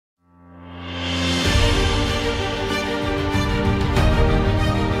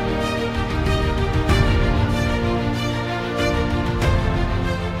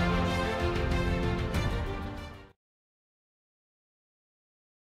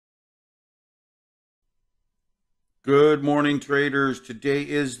Good morning, traders. Today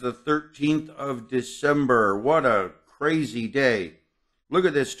is the 13th of December. What a crazy day. Look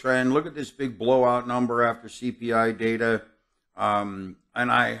at this trend. Look at this big blowout number after CPI data. And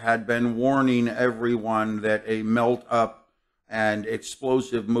I had been warning everyone that a melt up and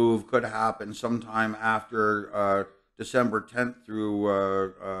explosive move could happen sometime after December 10th through,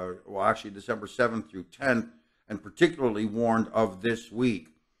 December 7th through 10th, and particularly warned of this week.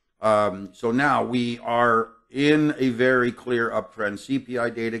 So now we are in a very clear uptrend.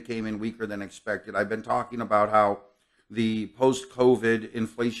 CPI data came in weaker than expected. I've been talking about how the post-COVID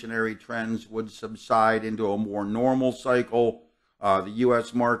inflationary trends would subside into a more normal cycle. The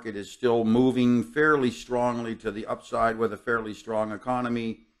U.S. market is still moving fairly strongly to the upside with a fairly strong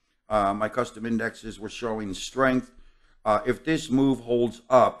economy. My custom indexes were showing strength. If this move holds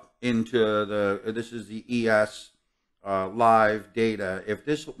up into this is the ES live data. If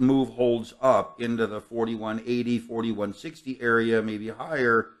this move holds up into the 4180, 4160 area, maybe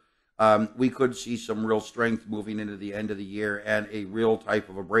higher, we could see some real strength moving into the end of the year and a real type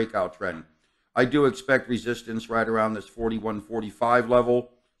of a breakout trend. I do expect resistance right around this 4145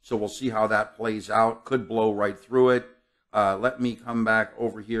 level, so we'll see how that plays out. Could blow right through it. Let me come back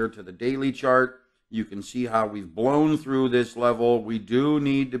over here to the daily chart. You can see how we've blown through this level. We do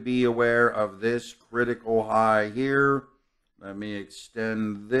need to be aware of this critical high here. Let me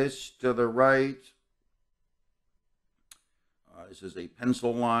extend this to the right. This is a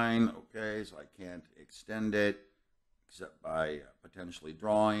pencil line, okay, so I can't extend it except by potentially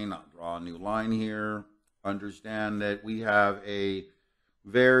drawing. I'll draw a new line here. Understand that we have a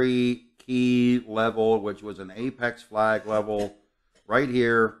very key level, which was an apex flag level right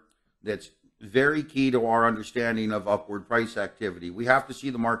here, that's very key to our understanding of upward price activity. We have to see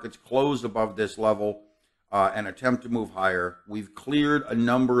the markets close above this level and attempt to move higher. We've cleared a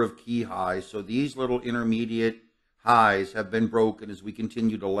number of key highs, so these little intermediate highs have been broken as we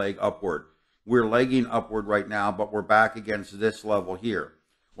continue to leg upward. We're legging upward right now, but we're back against this level here.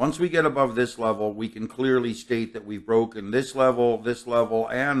 Once we get above this level, we can clearly state that we've broken this level,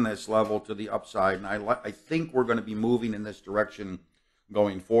 and this level to the upside, and I think we're going to be moving in this direction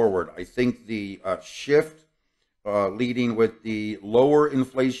going forward. I think the shift leading with the lower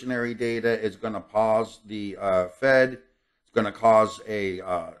inflationary data is going to pause the Fed. It's going to cause a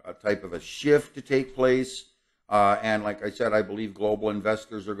type of a shift to take place. And like I said, I believe global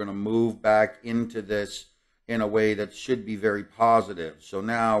investors are going to move back into this in a way that should be very positive. So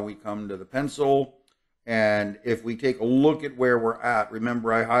now we come to the pencil. And if we take a look at where we're at,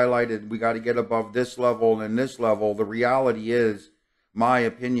 remember I highlighted we got to get above this level and this level. The reality is, my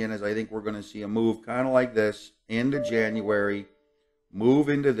opinion is I think we're going to see a move kind of like this into January, move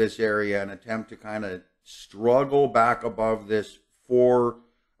into this area and attempt to kind of struggle back above this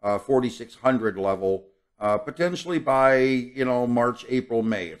 4,600 level, potentially by, March, April,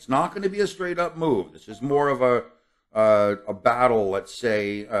 May. It's not going to be a straight up move. This is more of a battle, let's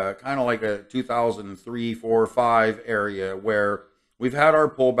say, kind of like a 2003, 4, 5 area where we've had our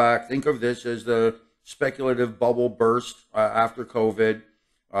pullback. Think of this as the speculative bubble burst after COVID,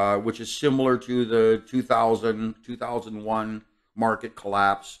 which is similar to the 2001 market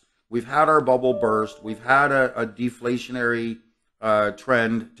collapse. We've had our bubble burst. We've had a deflationary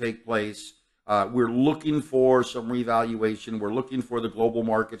trend take place. We're looking for some revaluation. We're looking for the global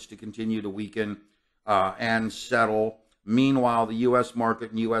markets to continue to weaken and settle. Meanwhile, the U.S.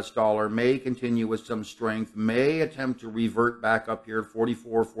 market and U.S. dollar may continue with some strength, may attempt to revert back up here at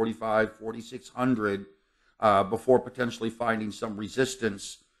 44, 45, 4,600 before potentially finding some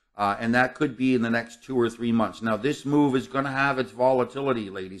resistance. And that could be in the next 2 or 3 months. Now, this move is going to have its volatility,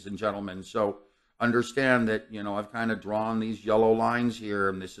 ladies and gentlemen. So understand that, I've kind of drawn these yellow lines here,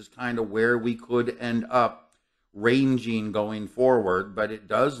 and this is kind of where we could end up ranging going forward, but it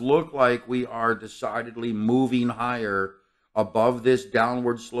does look like we are decidedly moving higher above this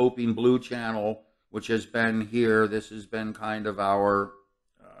downward sloping blue channel, which has been here. This has been kind of our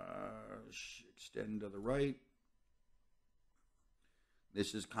extend to the right.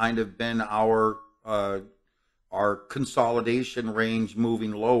 This has kind of been our consolidation range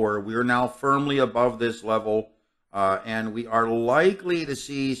moving lower. We are now firmly above this level. And we are likely to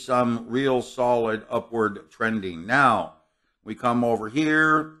see some real solid upward trending. Now, we come over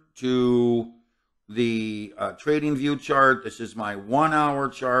here to the trading view chart. This is my 1 hour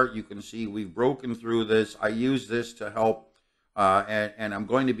chart. You can see we've broken through this. I use this to help, and I'm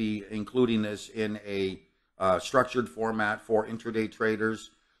going to be including this in a structured format for intraday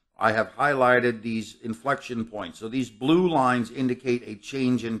traders. I have highlighted these inflection points. So these blue lines indicate a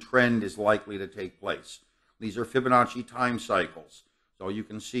change in trend is likely to take place. These are Fibonacci time cycles. So you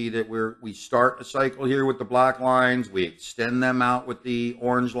can see that we start a cycle here with the black lines, we extend them out with the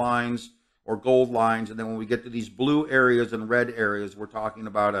orange lines or gold lines, and then when we get to these blue areas and red areas, we're talking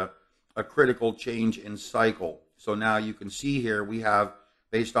about a critical change in cycle. So now you can see here we have,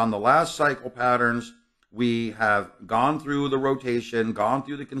 based on the last cycle patterns, we have gone through the rotation, gone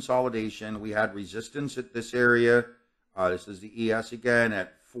through the consolidation. We had resistance at this area. This is the ES again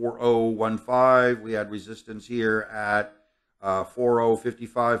at 4015. We had resistance here at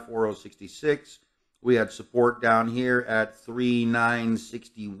 4055, 4066. We had support down here at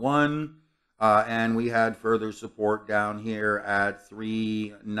 3961. And we had further support down here at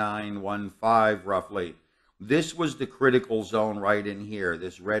 3915 roughly. This was the critical zone right in here,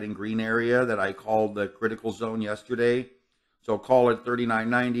 this red and green area that I called the critical zone yesterday. So call it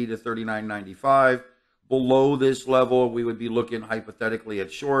 3990 to 3995. Below this level, we would be looking hypothetically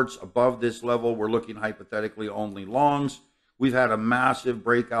at shorts. Above this level, we're looking hypothetically only longs. We've had a massive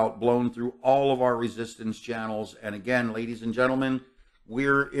breakout blown through all of our resistance channels. And again, ladies and gentlemen,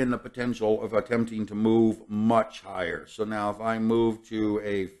 we're in the potential of attempting to move much higher. So now if I move to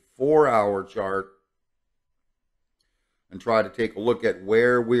a 4-hour chart and try to take a look at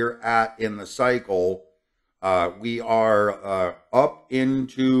where we're at in the cycle, we are up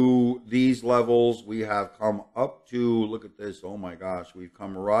into these levels. We have come up to, look at this, oh my gosh, we've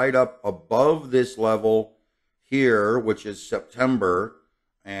come right up above this level here, which is September.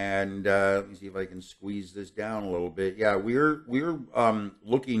 And let me see if I can squeeze this down a little bit. Yeah, we're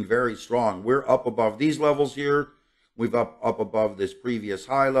looking very strong. We're up above these levels here. We've up above this previous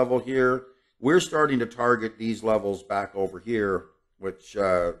high level here. We're starting to target these levels back over here, which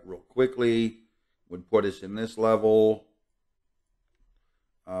real quickly would put us in this level,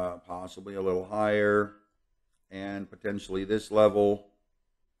 possibly a little higher, and potentially this level.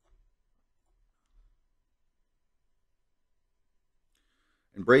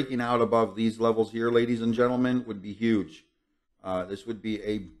 And breaking out above these levels here, ladies and gentlemen, would be huge. This would be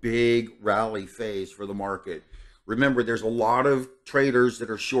a big rally phase for the market. Remember, there's a lot of traders that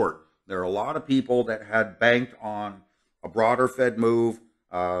are short. There are a lot of people that had banked on a broader Fed move,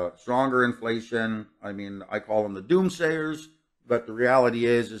 stronger inflation. I mean, I call them the doomsayers, but the reality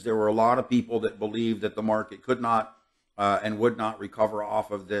is there were a lot of people that believed that the market could not and would not recover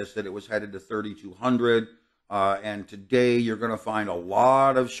off of this, that it was headed to 3,200. And today you're going to find a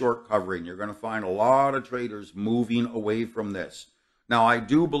lot of short covering. You're going to find a lot of traders moving away from this. Now, I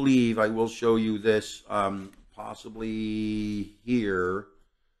do believe, I will show you this possibly here.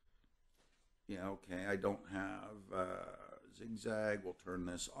 Yeah, okay, I don't have zigzag. We'll turn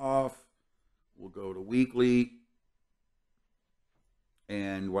this off. We'll go to weekly.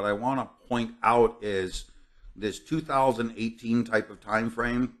 And what I want to point out is this 2018 type of time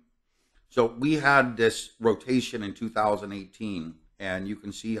frame. So we had this rotation in 2018, and you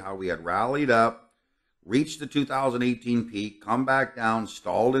can see how we had rallied up, reached the 2018 peak, come back down,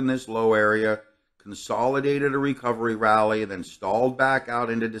 stalled in this low area, consolidated a recovery rally, then stalled back out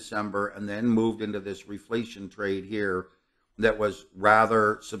into December, and then moved into this reflation trade here that was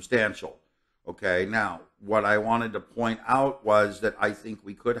rather substantial. Okay, now what I wanted to point out was that I think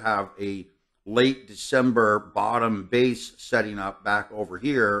we could have a late December bottom base setting up back over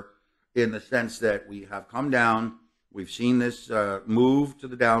here, in the sense that we have come down, we've seen this move to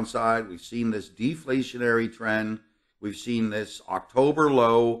the downside, we've seen this deflationary trend, we've seen this October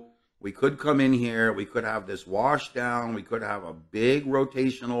low. We could come in here, we could have this wash down, we could have a big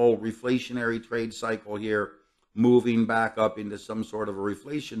rotational reflationary trade cycle here, moving back up into some sort of a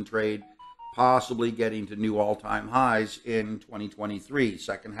reflation trade, possibly getting to new all-time highs in 2023,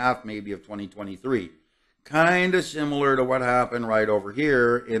 second half maybe of 2023. Kind of similar to what happened right over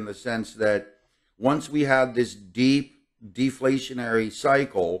here, in the sense that once we had this deep deflationary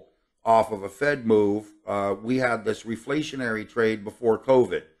cycle off of a Fed move, we had this reflationary trade before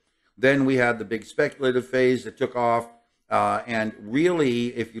COVID. Then we had the big speculative phase that took off. And really,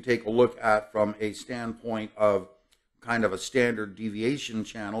 if you take a look at from a standpoint of kind of a standard deviation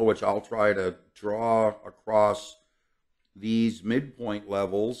channel, which I'll try to draw across these midpoint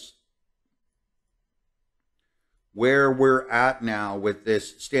levels, where we're at now with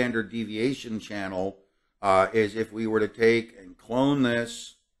this standard deviation channel is if we were to take and clone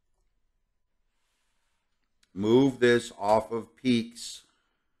this, move this off of peaks,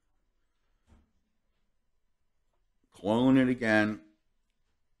 clone it again,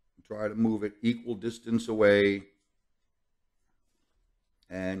 try to move it equal distance away,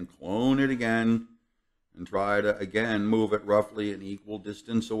 and clone it again, and try to again move it roughly an equal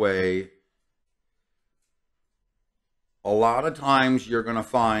distance away. A lot of times you're going to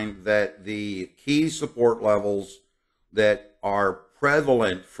find that the key support levels that are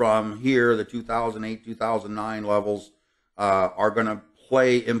prevalent from here, the 2008, 2009 levels, are going to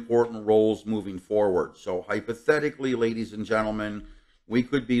play important roles moving forward. So hypothetically, ladies and gentlemen, we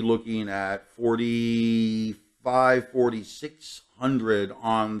could be looking at 4,600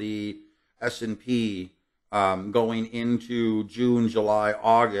 on the S&P going into June, July,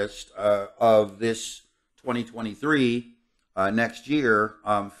 August of this 2023 next year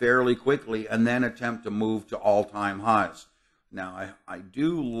fairly quickly, and then attempt to move to all-time highs. Now, I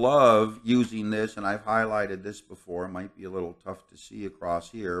do love using this, and I've highlighted this before. It might be a little tough to see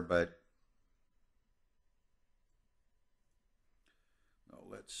across here, but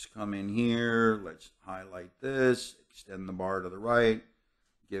let's come in here. Let's highlight this, extend the bar to the right,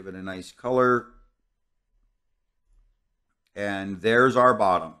 give it a nice color. And there's our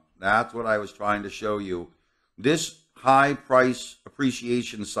bottom. That's what I was trying to show you. This high price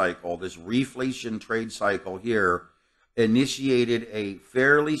appreciation cycle, this reflation trade cycle here, initiated a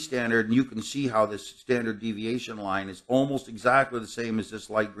fairly standard, and you can see how this standard deviation line is almost exactly the same as this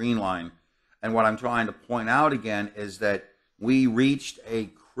light green line. And what I'm trying to point out again is that we reached a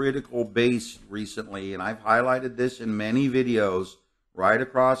critical base recently, and I've highlighted this in many videos right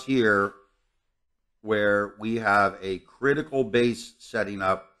across here, where we have a critical base setting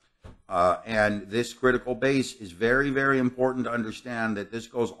up. And this critical base is very, very important to understand that this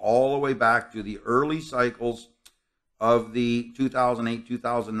goes all the way back to the early cycles of the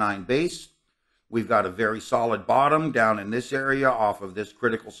 2008-2009 base. We've got a very solid bottom down in this area off of this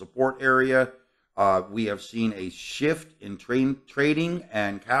critical support area. We have seen a shift in trading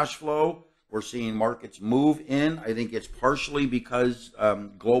and cash flow. We're seeing markets move in. I think it's partially because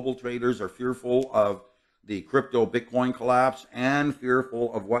global traders are fearful of the crypto Bitcoin collapse and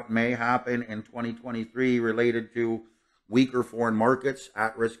fearful of what may happen in 2023 related to weaker foreign markets,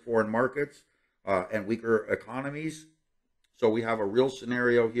 at-risk foreign markets, and weaker economies. So we have a real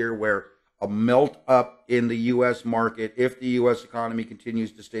scenario here where a melt up in the U.S. market, if the U.S. economy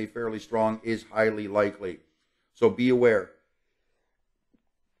continues to stay fairly strong, is highly likely. So be aware.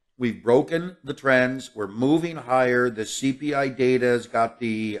 We've broken the trends. We're moving higher. The CPI data has got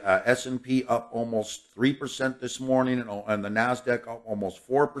the S&P up almost 3% this morning, and the NASDAQ up almost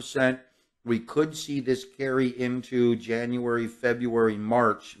 4%. We could see this carry into January, February,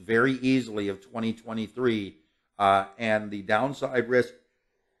 March very easily of 2023. And the downside risk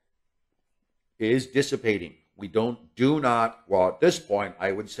is dissipating. We do not, well, at this point,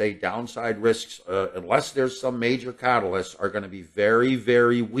 I would say downside risks, unless there's some major catalyst, are going to be very,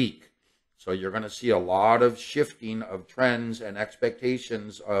 very weak. So you're going to see a lot of shifting of trends and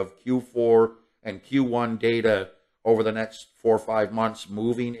expectations of Q4 and Q1 data over the next 4 or 5 months,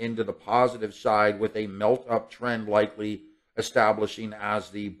 moving into the positive side with a melt-up trend likely establishing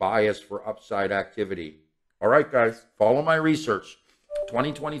as the bias for upside activity. All right, guys, follow my research.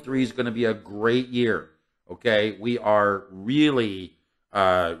 2023 is going to be a great year. Okay, we are really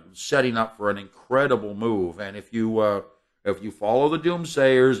setting up for an incredible move. And if you follow the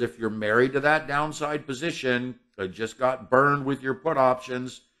doomsayers, if you're married to that downside position, just got burned with your put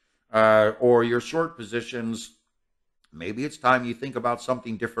options or your short positions, maybe it's time you think about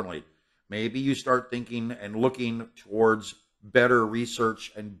something differently. Maybe you start thinking and looking towards better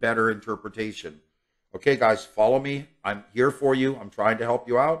research and better interpretation. Okay, guys, follow me. I'm here for you. I'm trying to help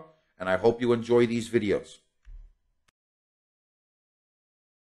you out, and I hope you enjoy these videos.